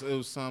say this. It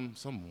was some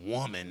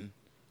woman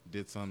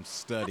did some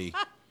study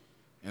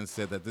and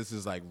said that this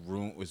is like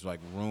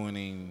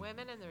ruining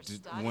Women and their d-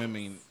 studies.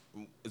 women.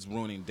 It's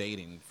ruining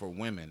dating for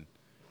women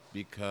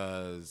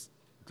because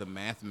the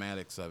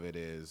mathematics of it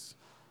is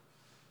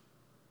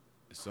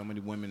so many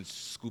women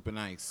scooping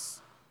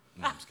ice.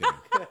 No, I'm just kidding.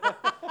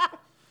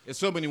 there's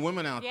so many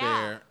women out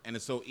Yeah. there, and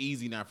it's so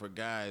easy now for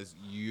guys.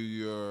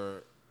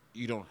 You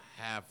don't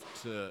have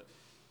to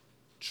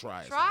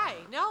try. as Try.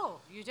 hard. No,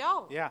 you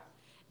don't. Yeah.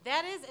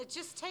 That is, it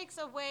just takes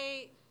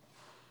away,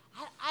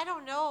 I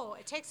don't know,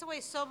 it takes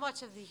away so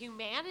much of the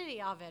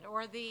humanity of it,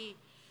 or the,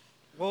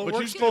 Well, it But you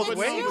works still, both but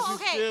ways. no, but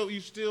you Okay.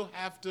 you still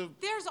have to.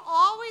 there's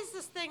always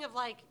this thing of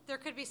like, there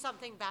could be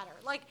something better.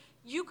 Like,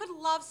 you could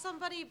love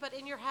somebody, but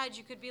in your head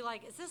you could be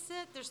like, is this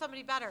it? There's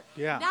somebody better.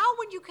 Yeah. Now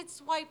when you could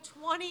swipe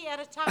 20 at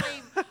a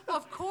time,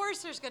 of course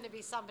there's going to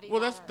be somebody Well,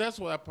 better. that's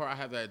why I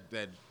have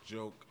that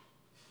joke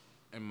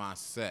in my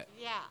set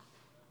Yeah.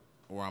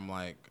 where I'm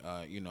like,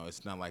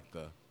 it's not like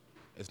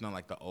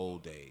the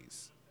old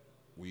days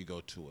where you go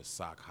to a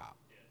sock hop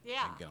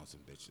Yeah. and get on some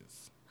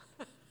bitches.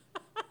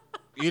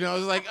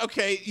 It's like,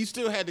 okay, you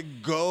still had to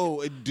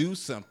go and do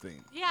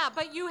something. Yeah,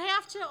 but you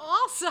have to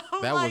also,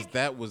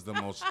 That was the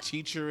most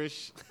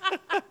teacherish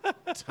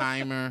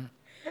timer.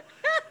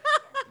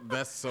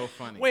 That's so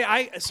funny. Wait,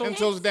 10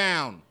 toes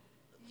down.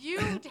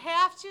 you'd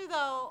have to,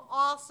 though,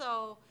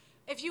 also,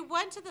 if you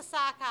went to the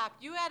sock hop,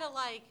 you had to,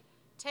 like,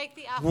 take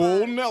the effort.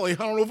 Whoa, Nelly, I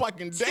don't know if I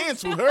can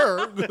dance with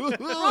her.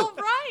 Oh,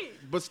 right.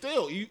 But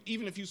still,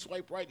 even if you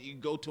swipe right, you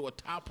go to a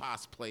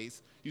tapas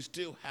place, you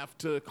still have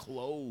to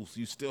close.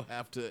 You still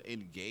have to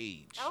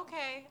engage.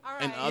 Okay, all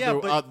right. And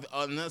Yeah,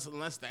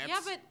 unless that's yeah,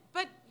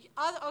 but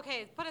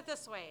okay, put it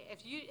this way: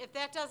 if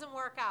that doesn't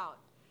work out,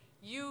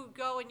 you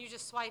go and you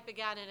just swipe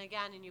again and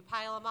again, and you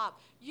pile them up.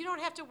 You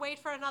don't have to wait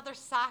for another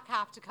sock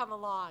hop to come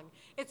along.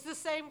 It's the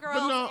same girls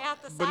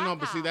at the sock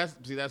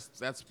hop.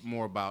 that's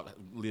more about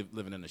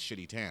living in a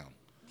shitty town.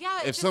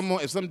 Yeah. If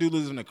some dude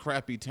lives in a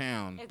crappy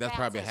town, It that's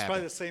probably bounces. happening.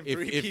 probably the same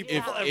three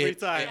people every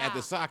time. At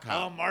the sock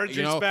hop. Oh,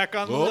 Marjorie's back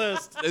on the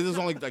list. There's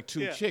only like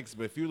two Yeah. chicks,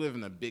 but if you live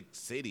in a big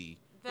city,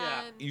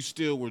 then you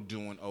still were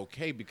doing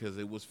okay because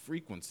it was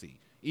frequency.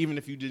 Even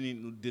if you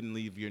didn't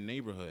leave your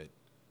neighborhood,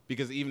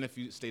 because even if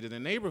you stayed in the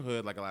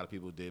neighborhood like a lot of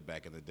people did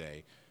back in the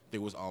day,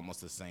 there was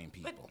almost the same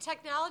people. but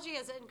technology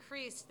has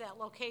increased that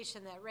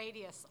location, that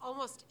radius,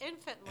 almost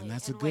infinitely. And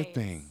that's in a good ways.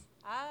 thing.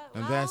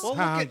 And Well, that's Well, look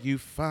how at- you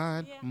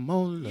find Yeah.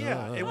 more love.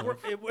 Yeah,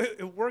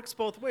 it works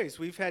both ways.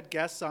 We've had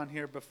guests on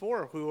here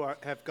before who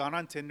have gone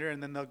on Tinder,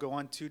 and then they'll go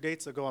on 2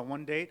 dates. They'll go on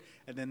 1 date,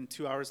 and then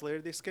 2 hours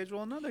later they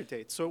schedule another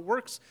date. So it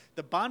works.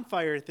 The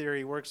bonfire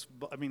theory works.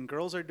 I mean,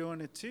 girls are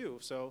doing it too.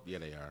 So Yeah,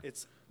 they are.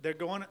 They're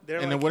going. They're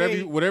And like, then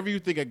hey, whatever you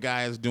think a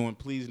guy is doing,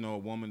 please know a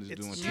woman is It's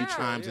doing sure, 2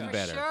 times yeah. and for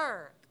better.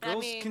 Sure. girls I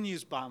mean, can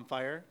use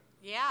bonfire.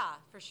 yeah,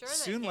 for sure.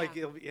 Soon, they like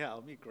can.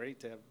 it'll be great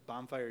to have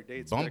bonfire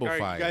dates. Like, all Bumblefire.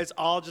 right, you guys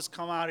all just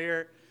come out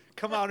here,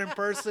 come out in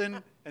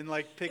person, and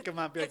like pick them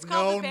up. Be like, It's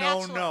called no, The no,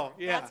 Bachelor. no.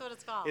 Yeah, That's what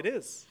it's called. It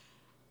is.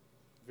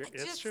 It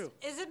It's just- true.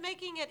 Is it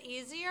making it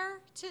easier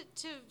to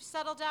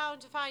settle down,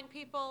 to find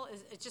people?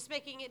 Is it just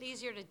making it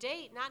easier to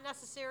date, not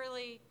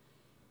necessarily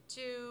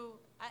to,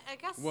 I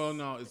guess. Well,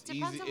 no, it it's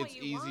depends easy. on what It's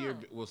you easier.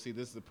 want. Well, see,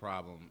 this is the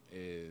problem.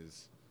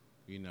 Is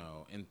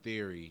in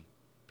theory,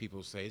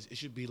 people say it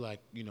should be like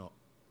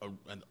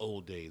an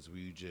old days where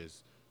you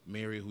just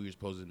marry who you're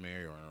supposed to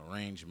marry, or an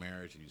arranged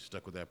marriage, and you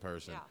stuck with that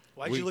person. Yeah.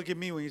 Why'd you look at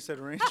me when you said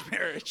arranged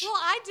marriage? Well,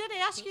 I did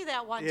ask you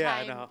that one Yeah,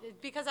 I time know.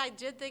 because I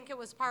did think it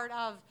was part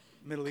of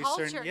Middle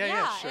culture. Eastern?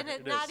 Yeah, sure, and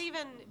it it not is.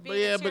 even being But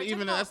yeah, but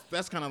even stereotypical.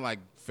 that's kind of like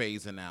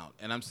phasing out,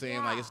 and I'm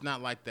saying like Yeah. it's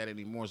not like that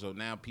anymore. So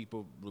now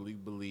people really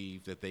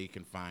believe that they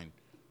can find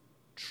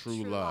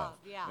true True love, love,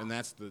 yeah. and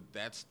that's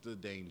the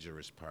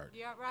dangerous part.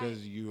 Yeah, right. Because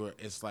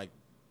it's like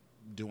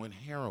doing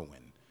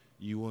heroin.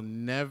 You will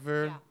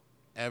never, Yeah.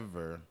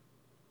 ever,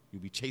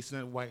 you'll be chasing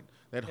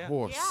that Yeah.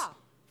 horse Yeah.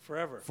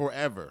 Forever.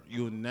 forever.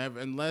 You'll never,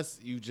 unless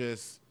you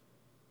just.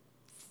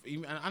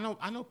 Even,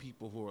 I know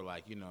people who are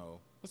like,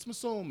 that's my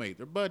soulmate.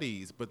 They're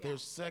buddies, but their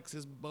sex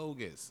is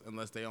bogus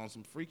unless they on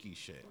some freaky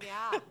shit.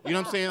 Yeah. You know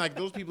what I'm saying? Like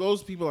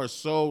those people are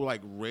so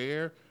like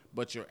rare,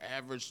 but your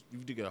average,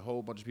 if you get a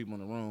whole bunch of people in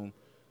the room,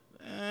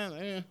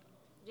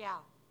 Yeah.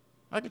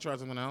 I could try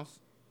something else.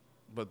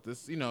 But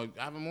this, I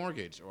have a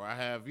mortgage, or I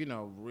have,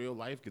 real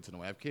life gets in the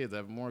way. I have kids, I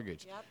have a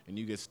mortgage. Yep. And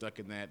you get stuck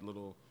in that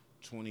little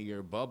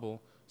 20-year bubble.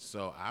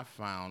 So I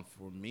found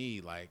for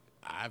me, like,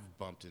 I've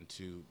bumped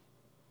into,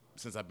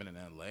 since I've been in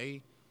LA,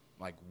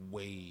 like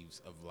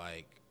waves of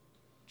like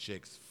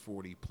chicks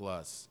 40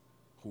 plus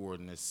who are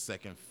in this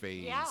second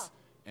phase. Yeah.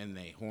 And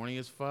they horny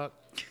as fuck.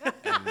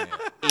 And they're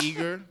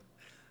eager.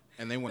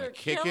 And they want to They're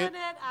kick killing it.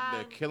 it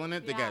They're on- killing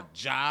it. They yeah. got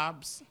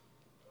jobs.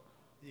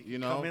 You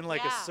come in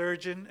like Yeah. a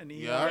surgeon, an ER.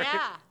 Yeah.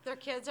 Yeah. Their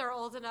kids are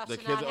old enough The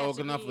to kids not are have old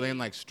to enough be, they ain't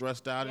like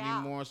stressed out Yeah.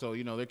 anymore. So,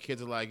 their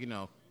kids are like,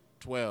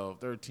 12,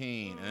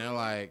 13. And they're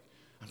like,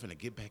 I'm going to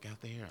get back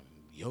out there in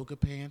yoga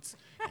pants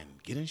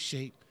and get in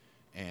shape.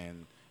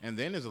 And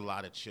then there's a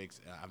lot of chicks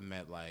I've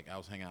met. Like, I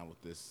was hanging out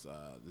with this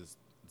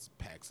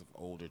packs of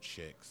older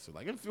chicks. So,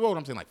 like, if you know what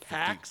I'm saying, like 50.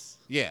 Packs?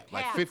 Yeah,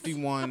 like Packs.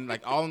 51.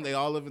 Like, they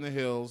all live in the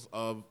hills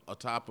of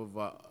atop of,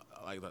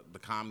 like, the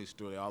Comedy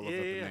Store. They all live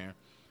up in Yeah. there.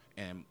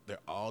 And they're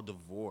all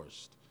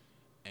divorced.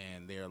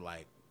 And they're,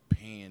 like,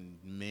 paying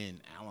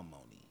men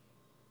alimony.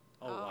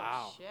 Oh,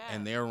 wow. Shit.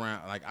 And they're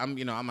around, like,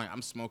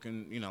 I'm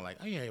smoking, like,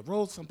 oh yeah,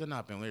 roll something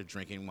up, and we're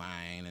drinking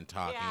wine and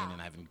talking Yeah.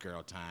 and having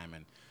girl time,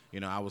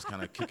 and I was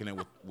kind of kicking it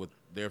with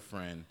their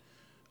friend,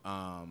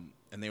 and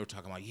they were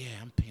talking about, yeah,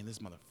 I'm paying this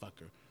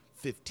motherfucker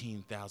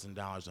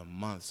 $15,000 a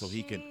month so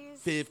he can Jeez.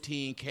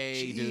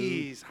 $15K, dude.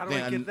 Jeez, how do I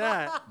Then get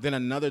that? Then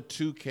another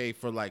 $2K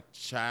for like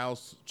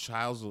child's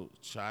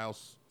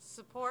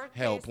Support.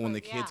 help when the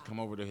basically, kids yeah. come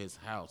over to his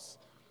house.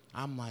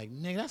 I'm like,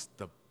 nigga,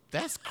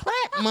 that's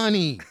crack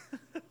money.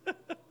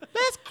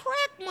 That's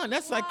crack money.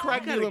 That's like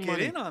crack I gotta dealer get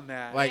money. in on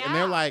that. Like, and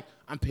they're Yeah. like,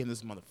 I'm paying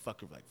this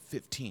motherfucker like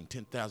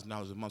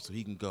 $10,000 a month so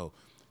he can go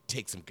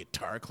take some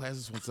guitar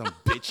classes with some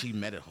bitch he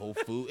met at Whole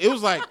Foods. It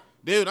was like,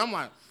 dude, I'm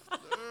like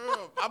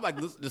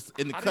just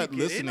in the How do cut you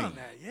get listening. in on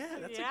that? Yeah,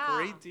 that's Yeah. a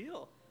great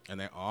deal. And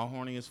they're all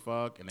horny as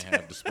fuck, and they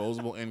have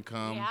disposable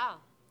income. Yeah.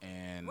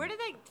 And Where did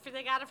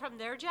they got it from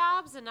their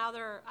jobs, and now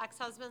their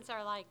ex-husbands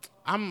are like,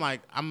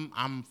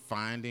 I'm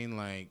finding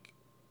like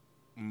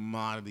a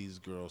lot of these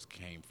girls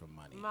came from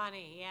money.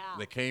 money, yeah.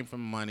 They came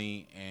from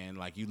money, and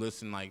like you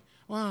listen, like,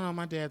 well, no,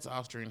 my dad's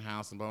Austrian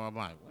house and blah blah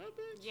blah. Like, what,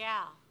 bitch?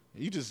 Yeah.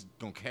 You just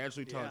gonna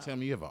casually Yeah. tell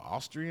me you have an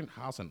Austrian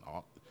house and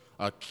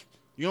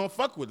you don't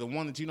fuck with the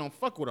one that you don't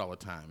fuck with all the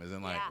time.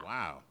 Isn't like, Yeah.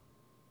 wow.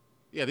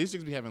 Yeah, these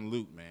chicks be having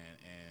loot, man,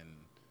 and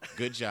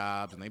good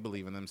jobs, and they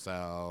believe in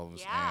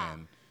themselves, Yeah.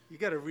 and You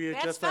got to That's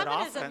readjust that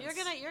feminism. offense.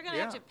 You're gonna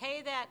have to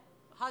pay that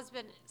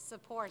husband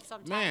support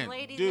sometime, man,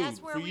 ladies. dude,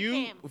 That's where for we you,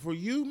 came. for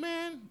you,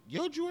 man,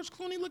 yo, George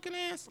Clooney looking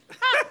ass.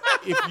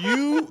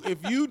 if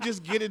you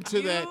just get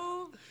into that,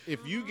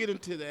 if you get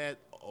into that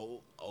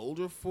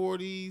older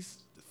 40s,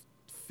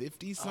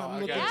 50 something I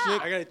looking gotta, Yeah.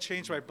 chick, I gotta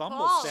change my Bumble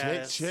Paul,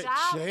 status. Check-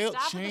 stop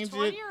change with the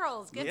it.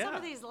 20-year-olds. Get some Yeah.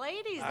 of these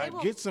ladies. They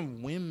will get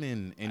some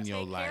women in your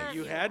take care life. of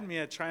You had me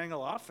at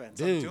Triangle Offense.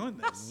 Dude, I'm doing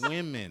this.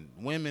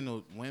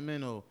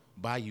 women will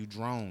buy you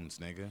drones,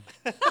 nigga.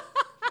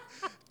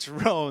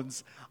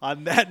 Drones.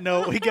 On that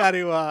note, we got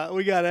to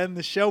end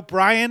the show.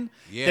 Brian,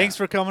 Yeah. thanks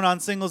for coming on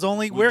Singles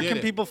Only. Where did can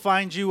it. people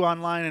find you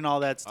online and all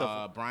that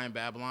stuff? Brian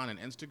Babylon on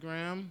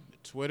Instagram,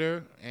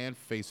 Twitter, and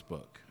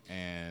Facebook.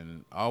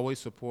 And always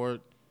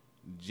support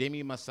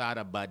Jamie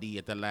Masada Buddy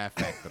at the Laugh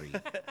Factory.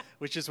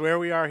 Which is where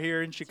we are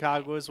here in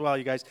Chicago as well,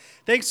 you guys.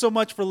 Thanks so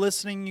much for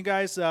listening, you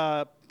guys.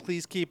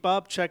 Please keep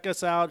up. Check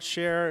us out.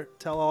 Share.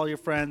 Tell all your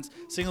friends.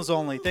 Singles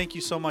Only. Thank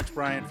you so much,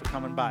 Brian, for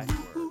coming by.